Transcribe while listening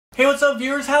Hey, what's up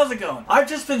viewers, how's it going? I've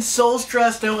just been so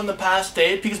stressed out in the past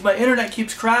day because my internet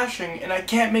keeps crashing and I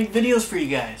can't make videos for you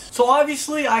guys. So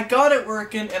obviously I got it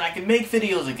working and I can make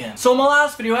videos again. So in my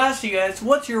last video I asked you guys,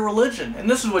 what's your religion? And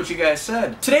this is what you guys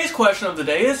said. Today's question of the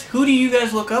day is, who do you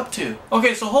guys look up to?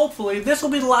 Okay, so hopefully this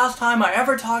will be the last time I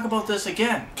ever talk about this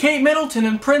again. Kate Middleton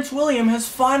and Prince William has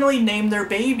finally named their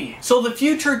baby. So the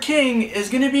future king is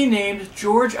going to be named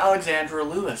George Alexander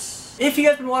Lewis. If you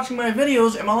guys been watching my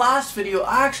videos, in my last video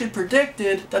I actually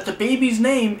predicted that the baby's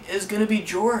name is gonna be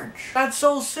George. That's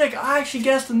so sick, I actually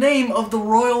guessed the name of the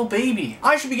royal baby.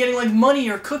 I should be getting like money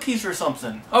or cookies or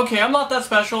something. Okay, I'm not that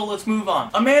special, let's move on.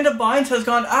 Amanda Bynes has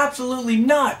gone absolutely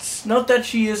nuts. Not that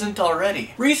she isn't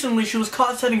already. Recently she was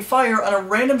caught setting fire on a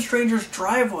random stranger's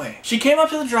driveway. She came up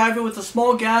to the driveway with a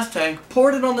small gas tank,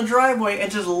 poured it on the driveway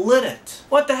and just lit it.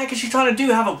 What the heck is she trying to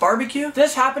do, have a barbecue?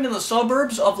 This happened in the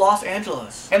suburbs of Los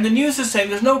Angeles. And the news is saying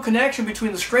there's no connection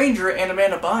between the stranger and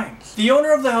Amanda Bynes. The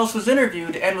owner of the house was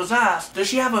interviewed and was asked, does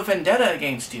she have a vendetta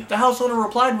against you? The house owner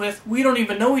replied with, we don't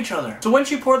even know each other. So when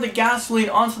she poured the gasoline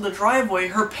onto the driveway,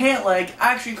 her pant leg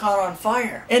actually caught on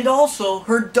fire. And also,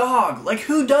 her dog. Like,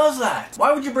 who does that?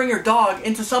 Why would you bring your dog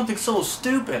into something so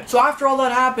stupid? So after all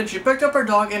that happened, she picked up her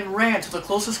dog and ran to the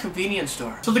closest convenience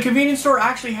store. So the convenience store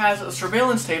actually has a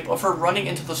surveillance tape of her running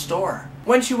into the store.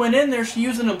 When she went in there, she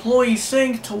used an employee's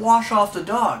sink to wash off the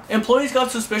dog. Employees got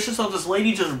suspicious of this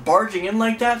lady just barging in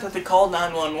like that they called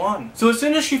 911. So as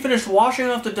soon as she finished washing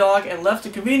off the dog and left the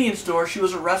convenience store, she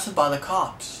was arrested by the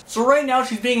cops. So right now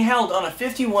she's being held on a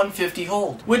 5150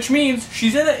 hold, which means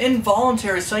she's in an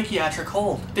involuntary psychiatric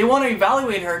hold. They want to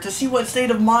evaluate her to see what state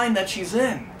of mind that she's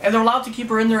in. And they're allowed to keep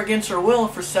her in there against her will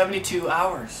for 72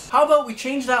 hours. How about we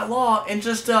change that law and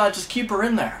just keep her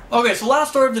in there? Okay, so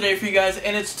last story of the day for you guys,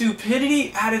 and it's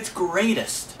stupidity at its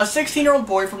greatest. A 16-year-old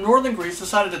boy from northern Greece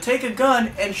decided to take a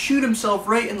gun and shoot himself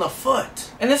right in the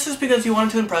foot. And this is because he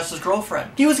wanted to impress his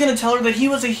girlfriend. He was going to tell her that he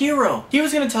was a hero. He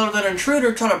was going to tell her that an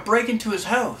intruder tried to break into his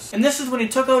house. And this is when he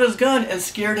took out his gun and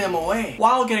scared him away,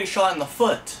 while getting shot in the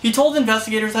foot. He told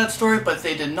investigators that story, but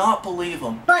they did not believe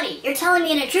him. Buddy, you're telling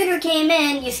me an intruder came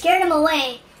in, you scared him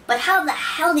away, but how the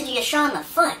hell did you get shot in the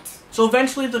foot? So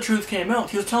eventually the truth came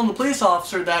out. He was telling the police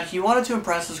officer that he wanted to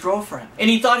impress his girlfriend. And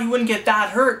he thought he wouldn't get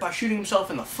that hurt by shooting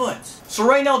himself in the foot. So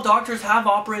right now doctors have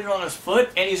operated on his foot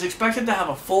and he's expected to have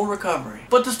a full recovery.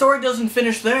 But the story doesn't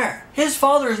finish there. His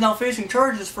father is now facing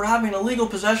charges for having illegal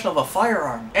possession of a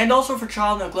firearm and also for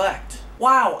child neglect.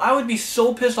 Wow, I would be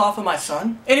so pissed off at my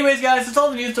son. Anyways guys, that's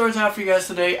all the news stories I have for you guys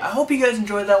today. I hope you guys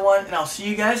enjoyed that one and I'll see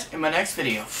you guys in my next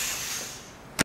video.